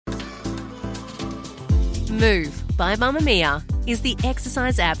Move by Mamamia is the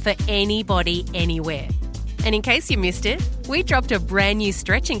exercise app for anybody, anywhere. And in case you missed it, we dropped a brand new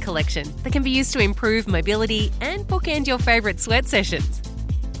stretching collection that can be used to improve mobility and bookend your favourite sweat sessions.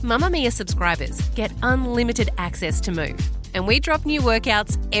 Mamamia subscribers get unlimited access to Move, and we drop new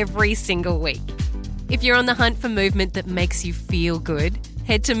workouts every single week. If you're on the hunt for movement that makes you feel good,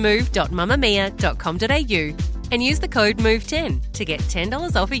 head to move.mamamia.com.au and use the code MOVE10 to get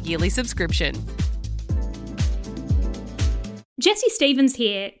 $10 off a yearly subscription. Jessie Stevens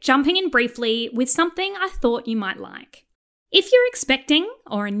here, jumping in briefly with something I thought you might like. If you're expecting,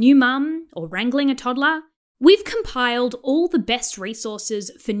 or a new mum, or wrangling a toddler, we've compiled all the best resources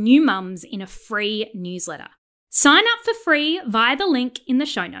for new mums in a free newsletter. Sign up for free via the link in the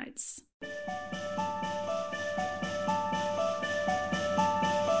show notes.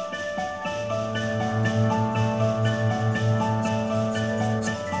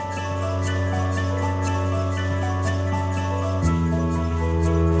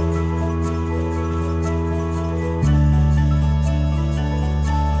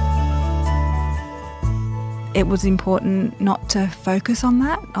 It was important not to focus on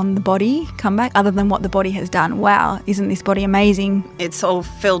that, on the body comeback, other than what the body has done. Wow, isn't this body amazing? It's all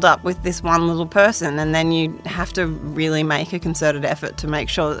filled up with this one little person, and then you have to really make a concerted effort to make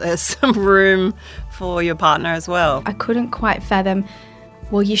sure that there's some room for your partner as well. I couldn't quite fathom,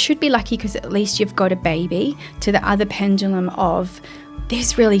 well, you should be lucky because at least you've got a baby, to the other pendulum of,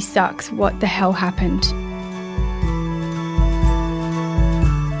 this really sucks, what the hell happened?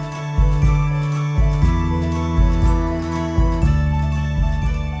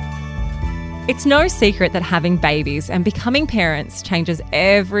 It's no secret that having babies and becoming parents changes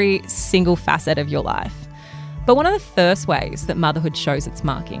every single facet of your life. But one of the first ways that motherhood shows its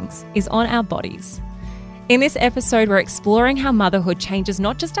markings is on our bodies. In this episode, we're exploring how motherhood changes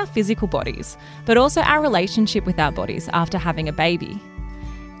not just our physical bodies, but also our relationship with our bodies after having a baby.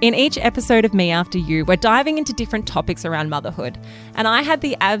 In each episode of Me After You, we're diving into different topics around motherhood, and I had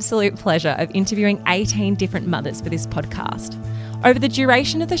the absolute pleasure of interviewing 18 different mothers for this podcast. Over the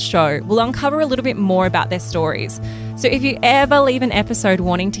duration of the show, we'll uncover a little bit more about their stories. So if you ever leave an episode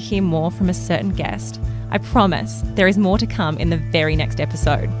wanting to hear more from a certain guest, I promise there is more to come in the very next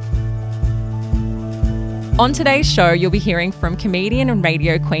episode. On today's show, you'll be hearing from comedian and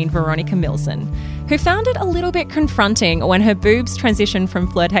radio queen Veronica Milson, who found it a little bit confronting when her boobs transitioned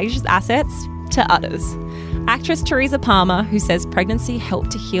from flirtatious assets to udders. Actress Teresa Palmer, who says pregnancy helped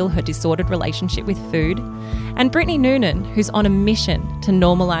to heal her disordered relationship with food, and Brittany Noonan, who's on a mission to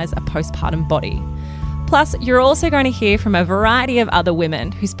normalise a postpartum body. Plus, you're also going to hear from a variety of other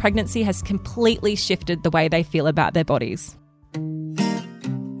women whose pregnancy has completely shifted the way they feel about their bodies.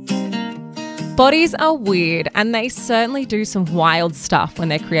 Bodies are weird, and they certainly do some wild stuff when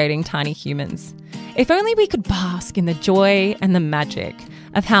they're creating tiny humans. If only we could bask in the joy and the magic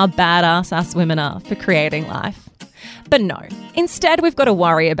of how badass us women are for creating life. But no, instead we've got to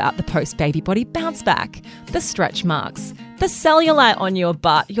worry about the post-baby body bounce back, the stretch marks, the cellulite on your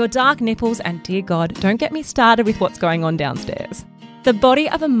butt, your dark nipples, and dear God, don't get me started with what's going on downstairs. The body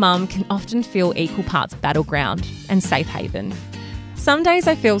of a mum can often feel equal parts battleground and safe haven. Some days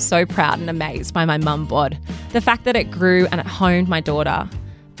I feel so proud and amazed by my mum bod, the fact that it grew and it honed my daughter.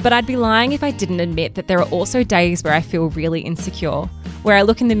 But I'd be lying if I didn't admit that there are also days where I feel really insecure, where I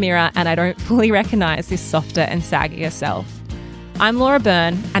look in the mirror and I don't fully recognise this softer and saggier self. I'm Laura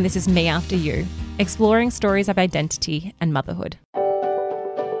Byrne, and this is Me After You, exploring stories of identity and motherhood.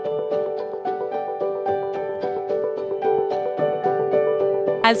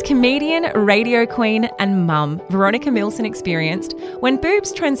 As comedian, radio queen and mum, Veronica Milson experienced when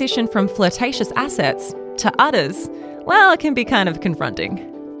boobs transition from flirtatious assets to udders, well, it can be kind of confronting.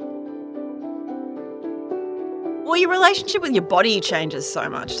 Well, your relationship with your body changes so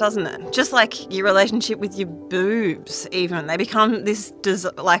much, doesn't it? Just like your relationship with your boobs, even. They become this,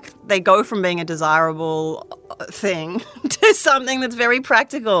 they go from being a desirable thing to something that's very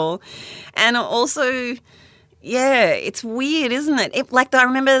practical. And also, yeah, it's weird, isn't it? I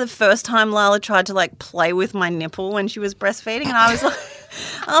remember the first time Lala tried to, play with my nipple when she was breastfeeding, and I was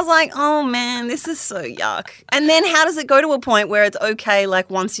like, oh, man, this is so yuck. And then how does it go to a point where it's okay,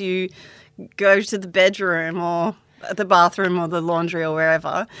 once you go to the bedroom or the bathroom or the laundry or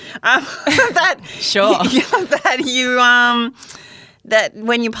wherever, that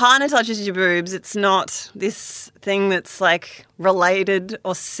when your partner touches your boobs, it's not this thing that's related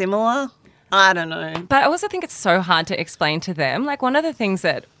or similar. I don't know. But I also think it's so hard to explain to them. One of the things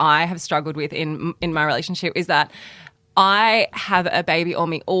that I have struggled with in my relationship is that I have a baby on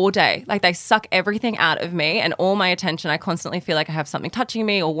me all day. Like they suck everything out of me and all my attention. I constantly feel like I have something touching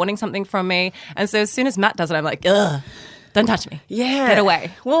me or wanting something from me. And so as soon as Matt does it, I'm like, ugh. Don't touch me. Yeah. Get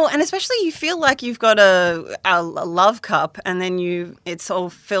away. Well, and especially you feel like you've got a love cup and then it's all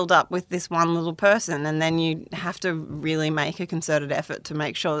filled up with this one little person, and then you have to really make a concerted effort to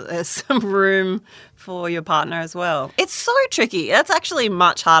make sure that there's some room for your partner as well. It's so tricky. That's actually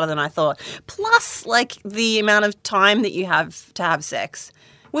much harder than I thought. Plus, like, the amount of time that you have to have sex,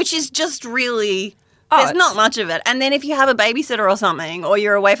 which is just really... There's not much of it. And then if you have a babysitter or something, or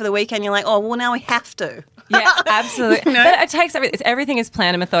you're away for the weekend, you're like, oh, well, now we have to. Yeah, absolutely. But it takes everything is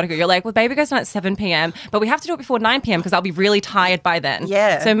planned and methodical. You're like, well, baby goes down at 7 p.m., but we have to do it before 9 p.m. because I'll be really tired by then.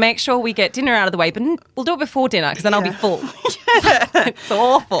 Yeah. So make sure we get dinner out of the way, but we'll do it before dinner because then I'll be full. It's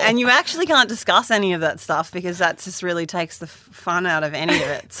awful. And you actually can't discuss any of that stuff because that just really takes the fun out of any of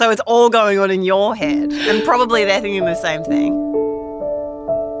it. So it's all going on in your head, and probably they're thinking the same thing.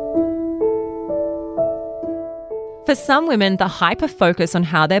 For some women, the hyper-focus on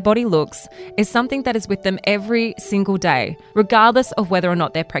how their body looks is something that is with them every single day, regardless of whether or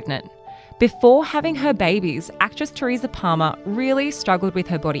not they're pregnant. Before having her babies, actress Teresa Palmer really struggled with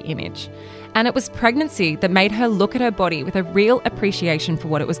her body image. And it was pregnancy that made her look at her body with a real appreciation for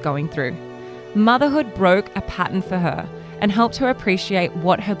what it was going through. Motherhood broke a pattern for her and helped her appreciate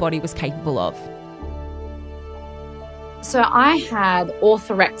what her body was capable of. So I had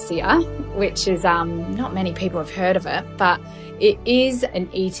orthorexia, which is not many people have heard of it, but it is an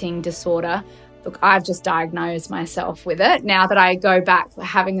eating disorder. Look, I've just diagnosed myself with it. Now that I go back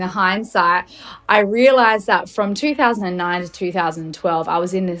having the hindsight, I realized that from 2009 to 2012, I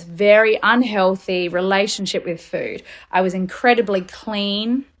was in this very unhealthy relationship with food. I was incredibly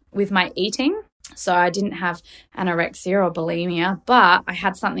clean with my eating. So I didn't have anorexia or bulimia, but I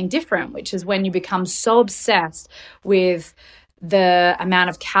had something different, which is when you become so obsessed with the amount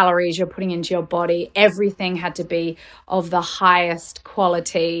of calories you're putting into your body. Everything had to be of the highest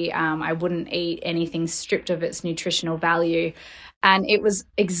quality. I wouldn't eat anything stripped of its nutritional value. And it was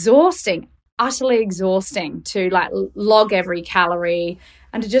exhausting, utterly exhausting to like log every calorie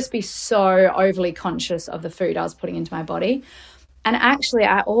and to just be so overly conscious of the food I was putting into my body. And actually,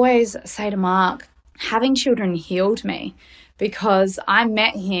 I always say to Mark, having children healed me because I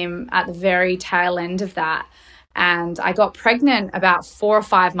met him at the very tail end of that. And I got pregnant about 4 or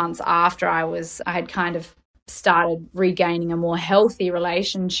 5 months after I had kind of started regaining a more healthy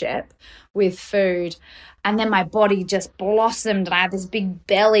relationship with food. And then my body just blossomed and I had this big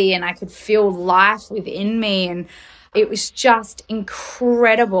belly and I could feel life within me. And it was just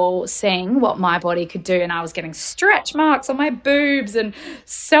incredible seeing what my body could do. And I was getting stretch marks on my boobs and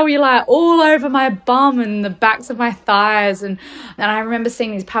cellulite all over my bum and the backs of my thighs. And I remember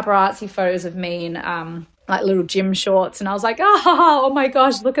seeing these paparazzi photos of me in like little gym shorts. And I was like, oh my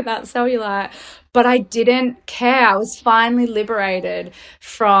gosh, look at that cellulite. But I didn't care. I was finally liberated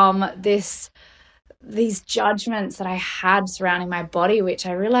from these judgments that I had surrounding my body, which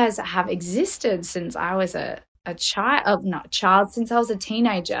I realized have existed since I was since I was a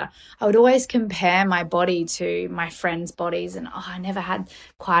teenager. I would always compare my body to my friends' bodies and I never had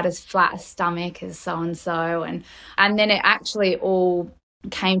quite as flat a stomach as so-and-so. And then it actually all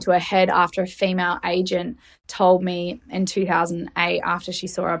came to a head after a female agent told me in 2008, after she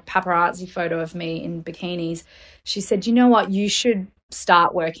saw a paparazzi photo of me in bikinis, she said, you know what, you should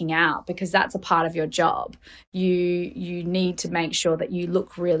start working out because that's a part of your job. You need to make sure that you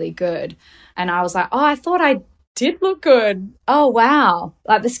look really good. And I was like, oh, I thought I did look good. Oh, wow.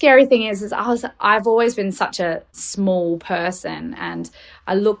 Like the scary thing is I've always been such a small person, and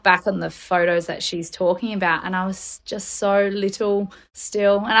I look back on the photos that she's talking about and I was just so little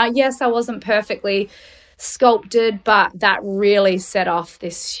still. And I wasn't perfectly sculpted, but that really set off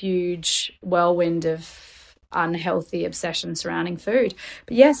this huge whirlwind of unhealthy obsession surrounding food.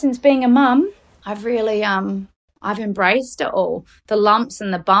 But yeah, since being a mum, I've really I've embraced it all. The lumps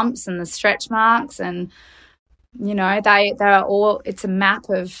and the bumps and the stretch marks, and you know, they are all, it's a map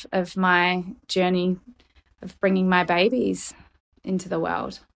of my journey of bringing my babies into the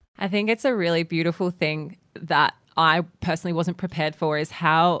world. I think it's a really beautiful thing that I personally wasn't prepared for, is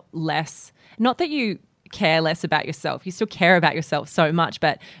how less, not that you care less about yourself, you still care about yourself so much,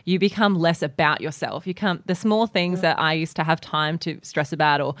 but you become less about yourself. The small things that I used to have time to stress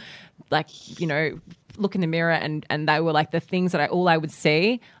about, or like, you know, look in the mirror and they were like the things that I would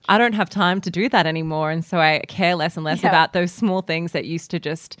see. I don't have time to do that anymore. And so I care less and less about those small things that used to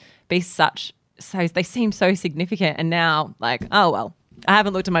just be so they seem so significant. And now, like, oh, well, I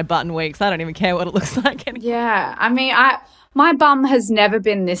haven't looked at my butt in weeks. I don't even care what it looks like anymore. Yeah. I mean, my bum has never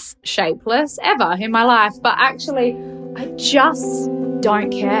been this shapeless ever in my life. But actually, I just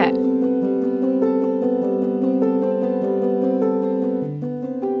don't care.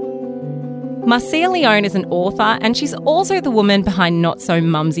 Marcia Leone is an author, and she's also the woman behind Not So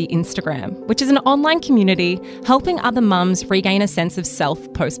Mumsy Instagram, which is an online community helping other mums regain a sense of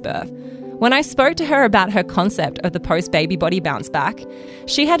self post-birth. When I spoke to her about her concept of the post-baby body bounce back,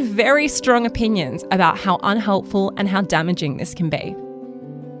 she had very strong opinions about how unhelpful and how damaging this can be.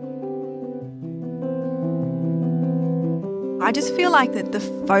 I just feel like that the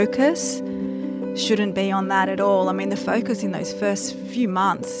focus shouldn't be on that at all. I mean, the focus in those first few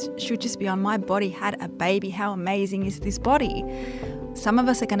months should just be on my body had a baby. How amazing is this body? Some of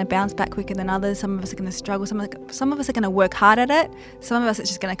us are going to bounce back quicker than others. Some of us are going to struggle. Some of us are going to work hard at it. Some of us it's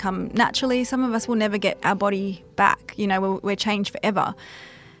just going to come naturally. Some of us will never get our body back. You know, we're changed forever.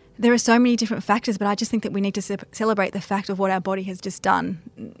 There are so many different factors, but I just think that we need to celebrate the fact of what our body has just done,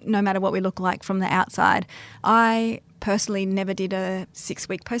 no matter what we look like from the outside. I personally never did a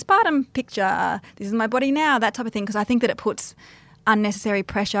 6-week postpartum picture. This is my body now, that type of thing, because I think that it puts unnecessary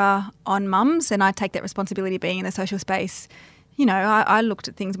pressure on mums, and I take that responsibility being in the social space. You know, I looked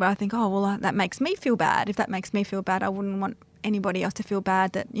at things where I think, oh, well, that makes me feel bad. If that makes me feel bad, I wouldn't want anybody else to feel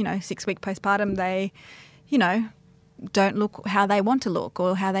bad that, 6-week postpartum, they, don't look how they want to look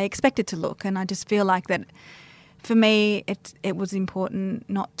or how they expected to look. And I just feel like that for me, it was important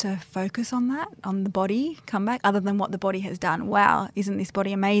not to focus on that, on the body comeback, other than what the body has done. Wow, isn't this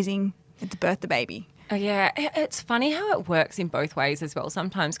body amazing? It's birthed the baby. Oh, yeah. It's funny how it works in both ways as well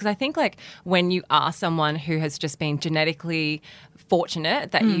sometimes, because I think like when you are someone who has just been genetically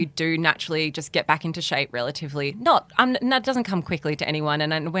fortunate that you do naturally just get back into shape relatively. That doesn't come quickly to anyone.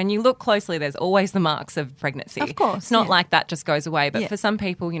 And when you look closely, there's always the marks of pregnancy. Of course. It's not like that just goes away. But for some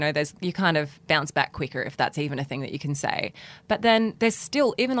people, you kind of bounce back quicker, if that's even a thing that you can say. But then there's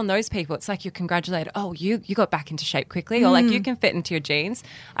still, even on those people, it's like you're congratulated, oh, you got back into shape quickly, or like you can fit into your jeans.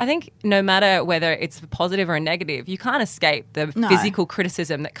 I think no matter whether it's a positive or a negative, you can't escape the physical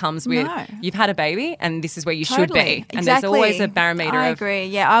criticism that comes with you've had a baby and this is where you should be. And there's always a barometer. I agree.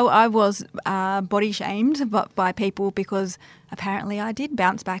 Yeah, I was body shamed by people because apparently I did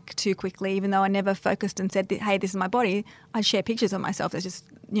bounce back too quickly, even though I never focused and said, hey, this is my body. I'd share pictures of myself. That's just,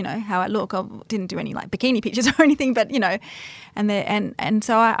 how I look. I didn't do any like bikini pictures or anything, but, and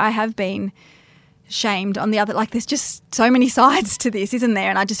so I have been shamed on the other. Like there's just so many sides to this, isn't there?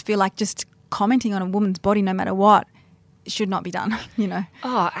 And I just feel like just commenting on a woman's body, no matter what, should not be done,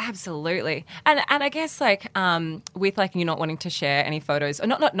 Oh, absolutely. And I guess with you not wanting to share any photos, or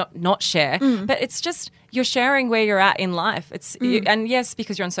not share, but it's just you're sharing where you're at in life. It's and yes,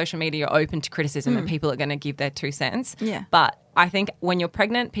 because you're on social media, you're open to criticism and people are going to give their 2 cents. Yeah. But I think when you're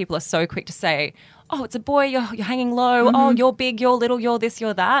pregnant, people are so quick to say, oh, it's a boy, you're hanging low, oh, you're big, you're little, you're this,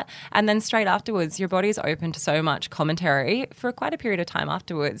 you're that. And then straight afterwards, your body's open to so much commentary for quite a period of time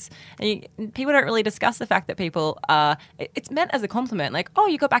afterwards. And people don't really discuss the fact that people it's meant as a compliment, like, oh,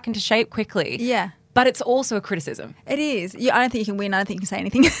 you got back into shape quickly. Yeah. But it's also a criticism. It is. I don't think you can win. I don't think you can say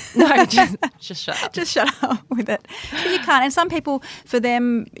anything. No, just shut up. Just shut up with it. But you can't. And some people, for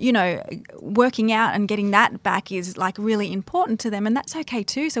them, working out and getting that back is like really important to them, and that's okay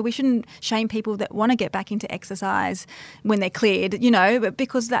too. So we shouldn't shame people that want to get back into exercise when they're cleared, but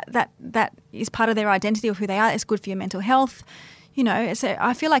because that is part of their identity of who they are. It's good for your mental health. So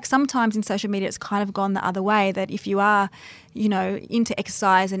I feel like sometimes in social media it's kind of gone the other way, that if you are, into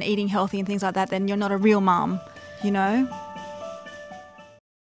exercise and eating healthy and things like that, then you're not a real mum,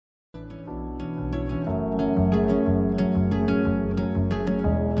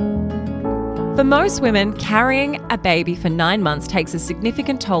 For most women, carrying a baby for 9 months takes a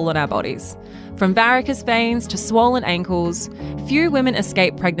significant toll on our bodies. From varicose veins to swollen ankles, few women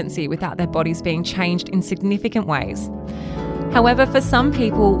escape pregnancy without their bodies being changed in significant ways. However, for some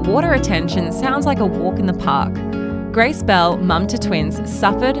people, water retention sounds like a walk in the park. Grace Bell, mum to twins,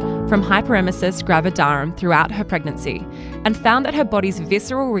 suffered from hyperemesis gravidarum throughout her pregnancy and found that her body's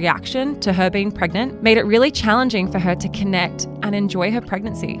visceral reaction to her being pregnant made it really challenging for her to connect and enjoy her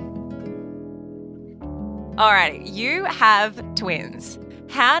pregnancy. All right, you have twins.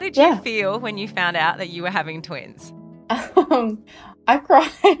 How did you feel when you found out that you were having twins? I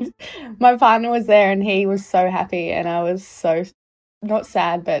cried. My partner was there and he was so happy, and I was so not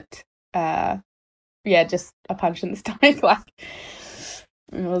sad, but just a punch in the stomach. Like,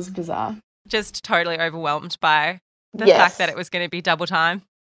 it was bizarre. Just totally overwhelmed by the fact that it was going to be double time.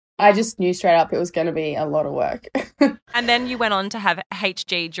 I just knew straight up it was going to be a lot of work. And then you went on to have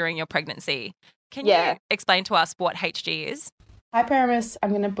HG during your pregnancy. Can you explain to us what HG is? Hyperemesis, I'm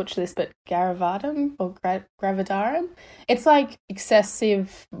going to butcher this, but gravidarum or gravidarum. It's like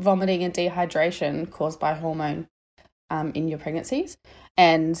excessive vomiting and dehydration caused by hormone in your pregnancies.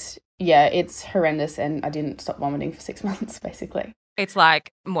 And yeah, it's horrendous, and I didn't stop vomiting for 6 months, basically. It's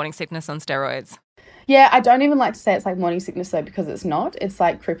like morning sickness on steroids. Yeah, I don't even like to say it's like morning sickness though, because it's not. It's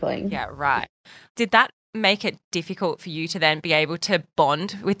like crippling. Yeah, right. Did that make it difficult for you to then be able to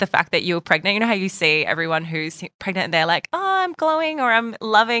bond with the fact that you were pregnant? You know how you see everyone who's pregnant and they're like, oh, I'm glowing, or I'm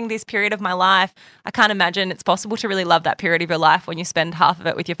loving this period of my life. I can't imagine it's possible to really love that period of your life when you spend half of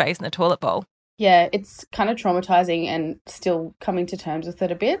it with your face in the toilet bowl. Yeah, it's kind of traumatizing, and still coming to terms with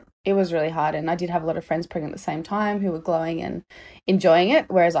it a bit. It was really hard, and I did have a lot of friends pregnant at the same time who were glowing and enjoying it,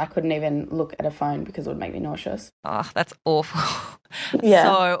 whereas I couldn't even look at a phone because it would make me nauseous. Oh, that's awful. Yeah.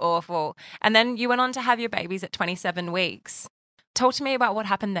 So awful. And then you went on to have your babies at 27 weeks. Talk to me about what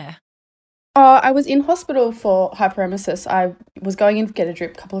happened there. Oh, I was in hospital for hyperemesis. I was going in to get a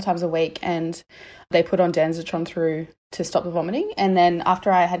drip a couple of times a week, and they put ondansetron through to stop the vomiting. And then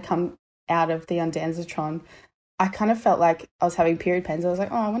after I had come out of the ondansetron, I kind of felt like I was having period pains. I was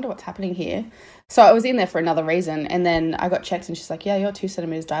like, oh, I wonder what's happening here. So I was in there for another reason. And then I got checked, and she's like, yeah, you're 2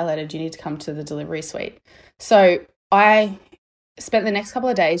 centimeters dilated. You need to come to the delivery suite. So I spent the next couple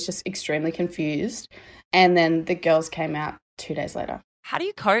of days just extremely confused. And then the girls came out 2 days later. How do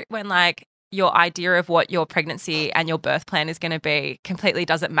you cope when like your idea of what your pregnancy and your birth plan is going to be completely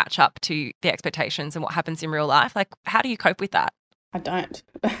doesn't match up to the expectations and what happens in real life? Like, how do you cope with that? I don't.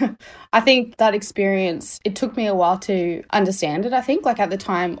 I think that experience, it took me a while to understand it, I think. Like at the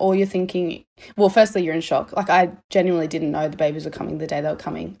time, all you're thinking, well, firstly, you're in shock. Like I genuinely didn't know the babies were coming the day they were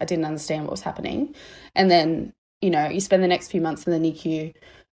coming. I didn't understand what was happening. And then, you know, you spend the next few months in the NICU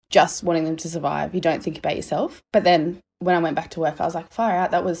just wanting them to survive. You don't think about yourself. But then when I went back to work, I was like, far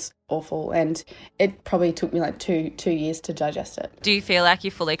out, that was awful. And it probably took me like two years to digest it. Do you feel like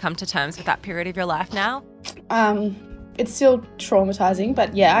you fully come to terms with that period of your life now? It's still traumatizing,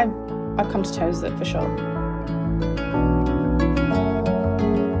 but yeah, I've come to terms with it for sure.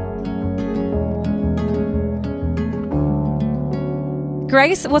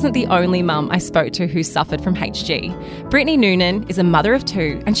 Grace wasn't the only mum I spoke to who suffered from HG. Brittany Noonan is a mother of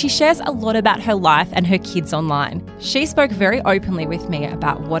 2, and she shares a lot about her life and her kids online. She spoke very openly with me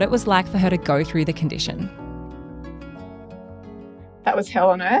about what it was like for her to go through the condition. That was hell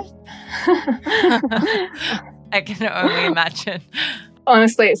on earth. I can only imagine.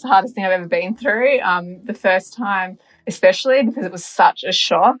 Honestly, it's the hardest thing I've ever been through. The first time, especially because it was such a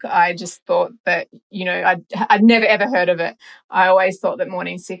shock, I just thought that, you know, I'd never ever heard of it. I always thought that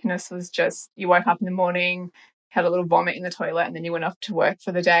morning sickness was just you woke up in the morning, had a little vomit in the toilet, and then you went off to work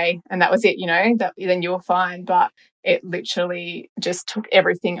for the day, and that was it, you know, then you were fine. But it literally just took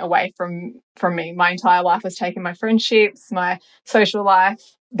everything away from me. My entire life was taken, my friendships, my social life.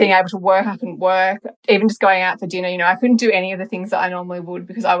 Being able to work, I couldn't work. Even just going out for dinner, you know, I couldn't do any of the things that I normally would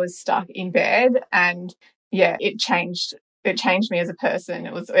because I was stuck in bed. And yeah, it changed me as a person.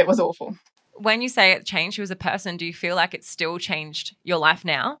 It was awful. When you say it changed you as a person, do you feel like it's still changed your life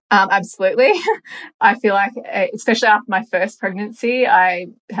now? Absolutely. I feel like, especially after my first pregnancy, I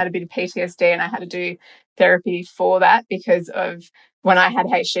had a bit of PTSD, and I had to do therapy for that because of when I had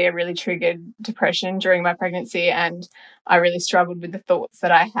HG, it really triggered depression during my pregnancy, and I really struggled with the thoughts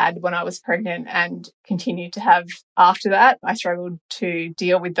that I had when I was pregnant and continued to have after that. I struggled to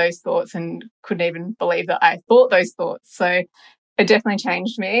deal with those thoughts and couldn't even believe that I thought those thoughts. So it definitely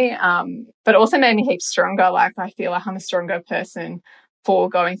changed me, but also made me heaps stronger. Like I feel like I'm a stronger person for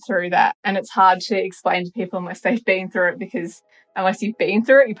going through that. And it's hard to explain to people unless they've been through it, because unless you've been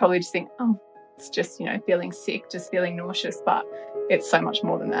through it, you probably just think, oh, it's just, you know, feeling sick, just feeling nauseous, but it's so much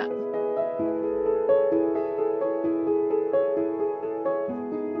more than that.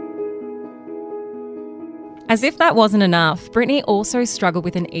 As if that wasn't enough, Brittany also struggled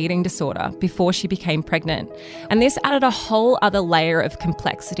with an eating disorder before she became pregnant. And this added a whole other layer of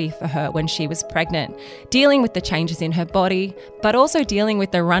complexity for her when she was pregnant, dealing with the changes in her body, but also dealing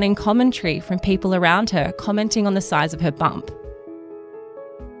with the running commentary from people around her commenting on the size of her bump.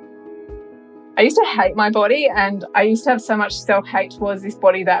 I used to hate my body, and I used to have so much self-hate towards this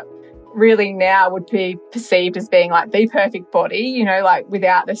body that really now would be perceived as being like the perfect body, you know, like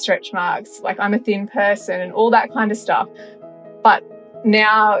without the stretch marks, like I'm a thin person and all that kind of stuff. But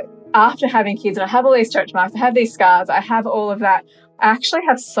now, after having kids, and I have all these stretch marks, I have these scars, I have all of that, I actually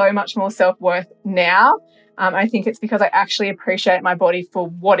have so much more self-worth now. I think it's because I actually appreciate my body for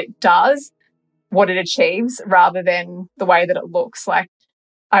what it does, what it achieves, rather than the way that it looks. Like,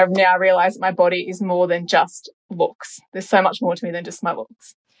 I now realise that my body is more than just looks. There's so much more to me than just my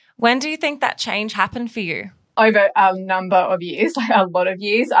looks. When do you think that change happened for you? Over a number of years, like a lot of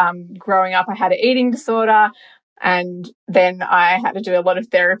years. Growing up, I had an eating disorder. And then I had to do a lot of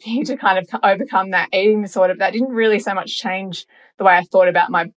therapy to kind of overcome that eating disorder. But that didn't really so much change the way I thought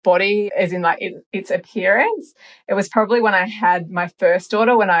about my body, as in like its appearance. It was probably when I had my first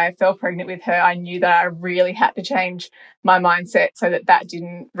daughter, when I fell pregnant with her, I knew that I really had to change my mindset so that that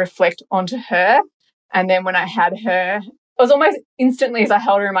didn't reflect onto her. And then when I had her, it was almost instantly as I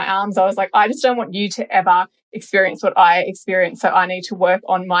held her in my arms, I was like, I just don't want you to ever experience what I experienced. So I need to work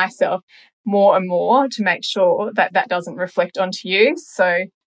on myself more and more to make sure that that doesn't reflect onto you. So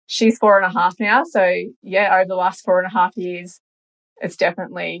she's 4.5 now. So yeah, over the last 4.5 years, it's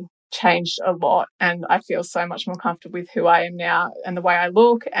definitely changed a lot. And I feel so much more comfortable with who I am now and the way I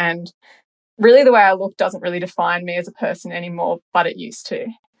look. And really the way I look doesn't really define me as a person anymore, but it used to.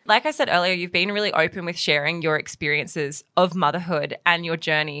 Like I said earlier, you've been really open with sharing your experiences of motherhood and your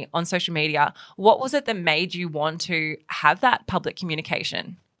journey on social media. What was it that made you want to have that public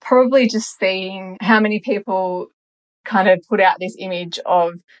communication? Probably just seeing how many people kind of put out this image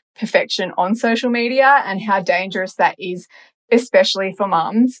of perfection on social media and how dangerous that is, especially for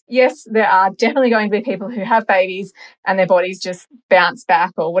mums. Yes, there are definitely going to be people who have babies and their bodies just bounce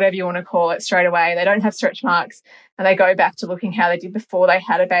back, or whatever you want to call it, straight away. They don't have stretch marks and they go back to looking how they did before they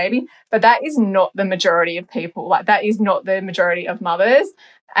had a baby. But that is not the majority of people. Like, that is not the majority of mothers.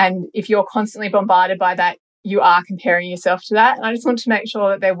 And if you're constantly bombarded by that, you are comparing yourself to that. And I just want to make sure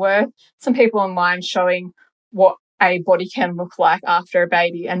that there were some people online showing what a body can look like after a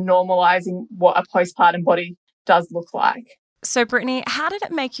baby and normalising what a postpartum body does look like. So, Brittany, how did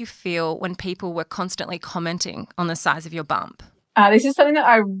it make you feel when people were constantly commenting on the size of your bump? This is something that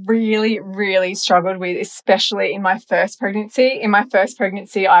I really, really struggled with, especially in my first pregnancy. In my first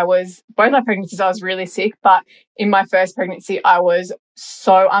pregnancy, both my pregnancies, I was really sick, but in my first pregnancy, I was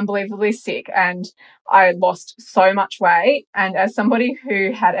so unbelievably sick and I lost so much weight. And as somebody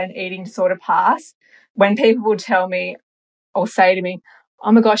who had an eating disorder past, when people would tell me or say to me,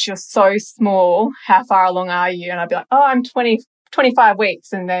 oh my gosh, you're so small, how far along are you? And I'd be like, oh, I'm 25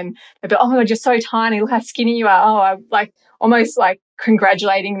 weeks. And then they'd be like, oh my God, you're so tiny, look how skinny you are. Oh, I like almost like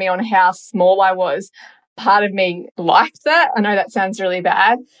congratulating me on how small I was. Part of me liked that. I know that sounds really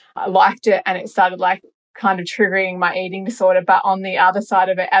bad. I liked it, and it started like kind of triggering my eating disorder. But on the other side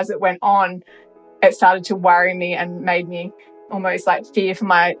of it, as it went on, it started to worry me and made me almost like fear for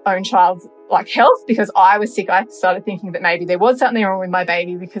my own child's like health, because I was sick. I started thinking that maybe there was something wrong with my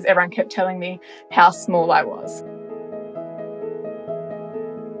baby because everyone kept telling me how small I was.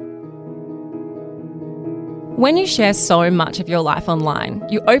 When you share so much of your life online,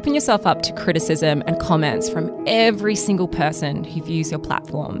 you open yourself up to criticism and comments from every single person who views your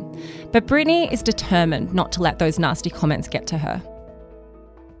platform. But Brittany is determined not to let those nasty comments get to her.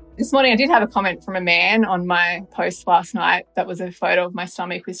 This morning I did have a comment from a man on my post last night that was a photo of my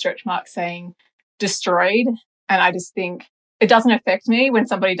stomach with stretch marks saying destroyed. And I just think it doesn't affect me when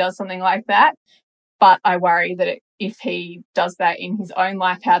somebody does something like that. But I worry that if he does that in his own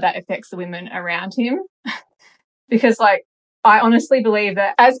life, how that affects the women around him. Because like, I honestly believe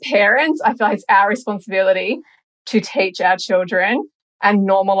that as parents, I feel like it's our responsibility to teach our children and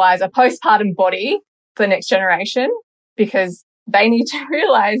normalise a postpartum body for the next generation, because they need to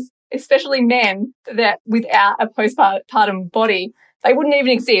realise, especially men, that without a postpartum body, they wouldn't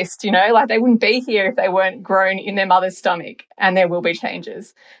even exist, you know, like they wouldn't be here if they weren't grown in their mother's stomach, and there will be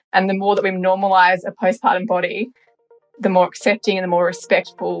changes. And the more that we normalise a postpartum body, the more accepting and the more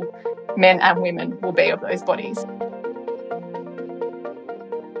respectful men and women will be of those bodies.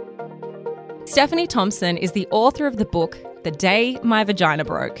 Stephanie Thompson is the author of the book, The Day My Vagina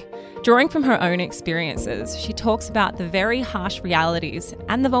Broke. Drawing from her own experiences, she talks about the very harsh realities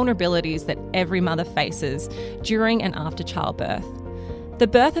and the vulnerabilities that every mother faces during and after childbirth. The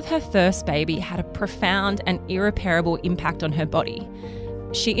birth of her first baby had a profound and irreparable impact on her body.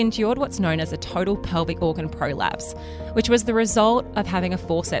 She endured what's known as a total pelvic organ prolapse, which was the result of having a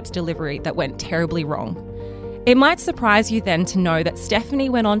forceps delivery that went terribly wrong. It might surprise you then to know that Stephanie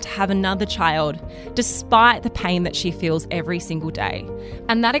went on to have another child, despite the pain that she feels every single day.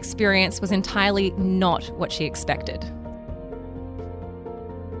 And that experience was entirely not what she expected.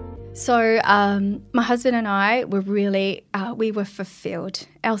 So my husband and I were really, we were fulfilled.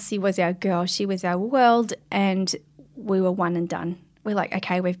 Elsie was our girl. She was our world, and we were one and done. We're like,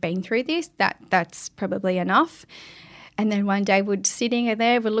 okay, we've been through this. That's probably enough. And then one day we're sitting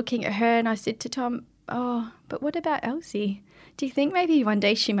there, we're looking at her, and I said to Tom, oh, but what about Elsie? Do you think maybe one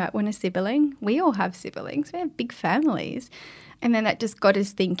day she might want a sibling? We all have siblings. We have big families. And then that just got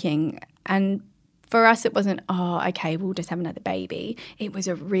us thinking. And for us, it wasn't, oh, okay, we'll just have another baby. It was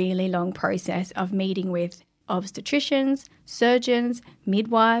a really long process of meeting with obstetricians, surgeons,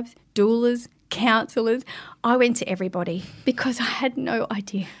 midwives, doulas, counsellors. I went to everybody because I had no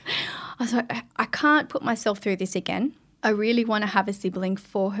idea. I was like, I can't put myself through this again. I really want to have a sibling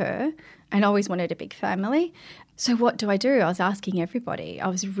for her and always wanted a big family. So what do? I was asking everybody. I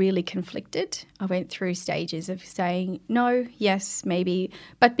was really conflicted. I went through stages of saying no, yes, maybe.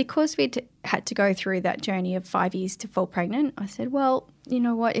 But because we'd had to go through that journey of 5 years to fall pregnant, I said, well, you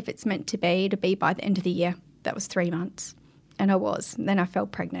know what? If it's meant to be, it'll be by the end of the year. That was 3 months. And I was. And then I fell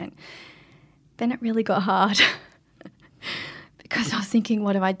pregnant. Then it really got hard because I was thinking,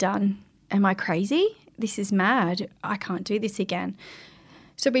 what have I done? Am I crazy? This is mad. I can't do this again.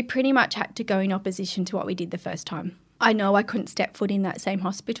 So we pretty much had to go in opposition to what we did the first time. I know I couldn't step foot in that same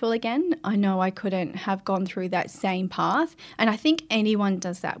hospital again. I know I couldn't have gone through that same path. And I think anyone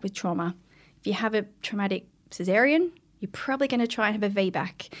does that with trauma. If you have a traumatic cesarean, you're probably going to try and have a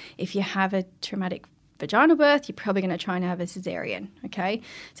VBAC. If you have a traumatic vaginal birth, you're probably going to try and have a cesarean, okay?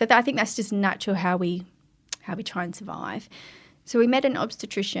 So I think that's just natural how we try and survive. So we met an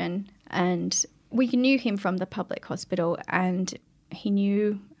obstetrician and we knew him from the public hospital and he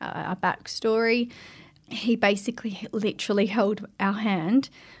knew our backstory. He basically literally held our hand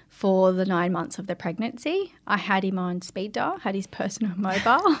for the 9 months of the pregnancy. I had him on speed dial, had his personal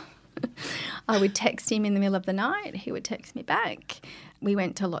mobile. I would text him in the middle of the night. He would text me back. We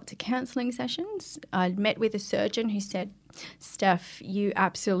went to lots of counselling sessions. I met with a surgeon who said, Steph, you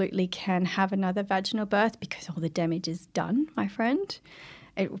absolutely can have another vaginal birth because all the damage is done, my friend.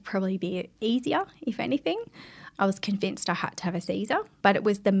 It will probably be easier, if anything. I was convinced I had to have a Caesar, but it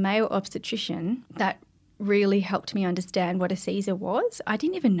was the male obstetrician that really helped me understand what a Caesar was. I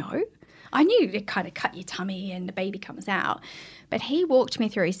didn't even know. I knew it kind of cut your tummy and the baby comes out, but he walked me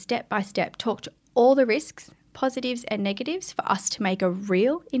through step by step, talked all the risks, positives and negatives for us to make a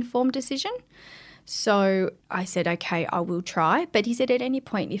real informed decision. So I said, okay, I will try. But he said at any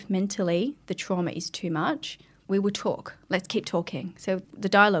point, if mentally the trauma is too much, we will talk. Let's keep talking. So the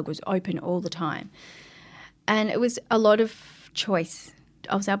dialogue was open all the time. And it was a lot of choice.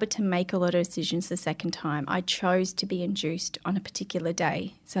 I was able to make a lot of decisions the second time. I chose to be induced on a particular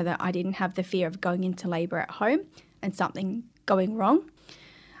day so that I didn't have the fear of going into labour at home and something going wrong.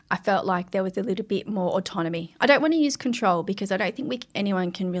 I felt like there was a little bit more autonomy. I don't want to use control because I don't think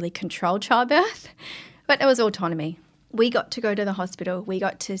anyone can really control childbirth, but there was autonomy. We got to go to the hospital. We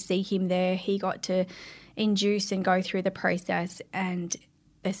got to see him there. He got to induce and go through the process, and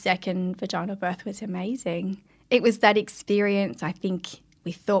the second vaginal birth was amazing. It was that experience I think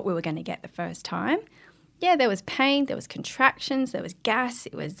we thought we were going to get the first time. Yeah, there was pain, there was contractions, there was gas,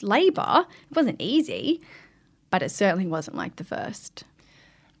 it was labour. It wasn't easy, but it certainly wasn't like the first.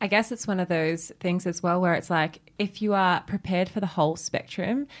 I guess it's one of those things as well where it's like if you are prepared for the whole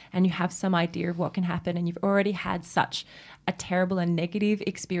spectrum and you have some idea of what can happen and you've already had such a terrible and negative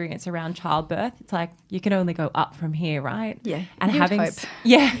experience around childbirth, it's like you can only go up from here, right? Yeah. And having hope.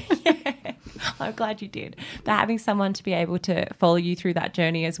 Yeah. I'm glad you did. But having someone to be able to follow you through that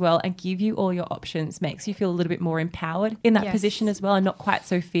journey as well and give you all your options makes you feel a little bit more empowered in that position as well and not quite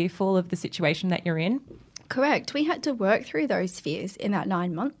so fearful of the situation that you're in. Correct. We had to work through those fears in that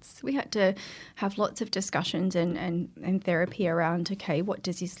 9 months. We had to have lots of discussions and therapy around, okay, what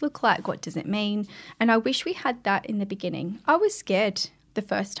does this look like? What does it mean? And I wish we had that in the beginning. I was scared the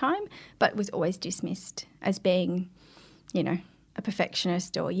first time, but was always dismissed as being, you know, a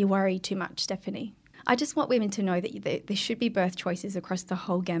perfectionist or you worry too much, Stephanie. I just want women to know that there should be birth choices across the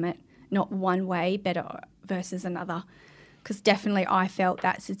whole gamut, not one way better versus another. Because definitely I felt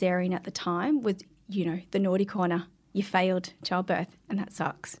that cesarean at the time was, you know, the naughty corner. You failed childbirth and that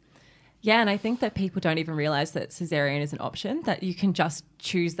sucks. Yeah, and I think that people don't even realise that cesarean is an option, that you can just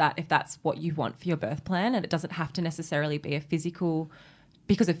choose that if that's what you want for your birth plan, and it doesn't have to necessarily be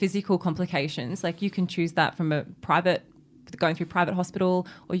because of physical complications. Like you can choose that from going through private hospital,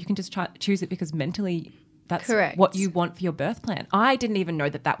 or you can just choose it because mentally that's Correct. What you want for your birth plan. I didn't even know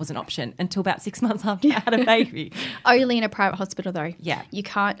that was an option until about 6 months after I had a baby. Only in a private hospital though. Yeah. You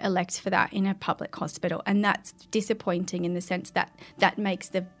can't elect for that in a public hospital, and that's disappointing in the sense that that makes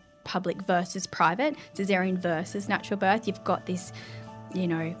the public versus private, cesarean versus natural birth. You've got this, you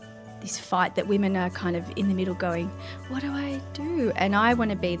know, this fight that women are kind of in the middle going, what do I do? And I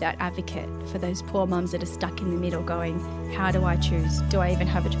want to be that advocate for those poor mums that are stuck in the middle going, how do I choose? Do I even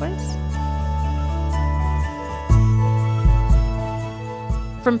have a choice?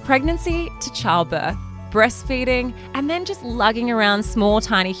 From pregnancy to childbirth, breastfeeding, and then just lugging around small,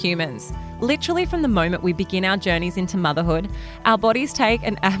 tiny humans. Literally from the moment we begin our journeys into motherhood, our bodies take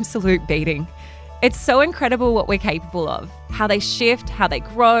an absolute beating. It's so incredible what we're capable of, how they shift, how they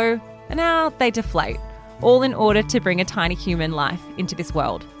grow, and how they deflate, all in order to bring a tiny human life into this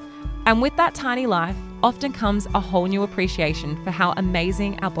world. And with that tiny life often comes a whole new appreciation for how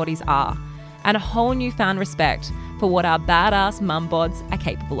amazing our bodies are, and a whole newfound respect for what our badass mum bods are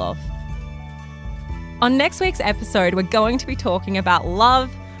capable of. On next week's episode, we're going to be talking about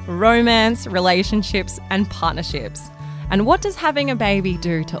love, romance, relationships, and partnerships. And what does having a baby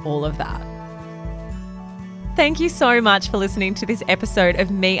do to all of that? Thank you so much for listening to this episode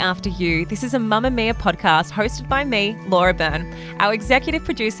of Me After You. This is a Mamamia podcast hosted by me, Laura Byrne. Our executive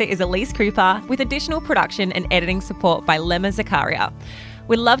producer is Elise Cooper, with additional production and editing support by Lemma Zakaria.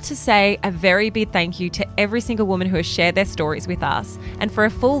 We'd love to say a very big thank you to every single woman who has shared their stories with us. And for a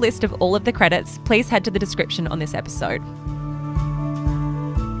full list of all of the credits, please head to the description on this episode.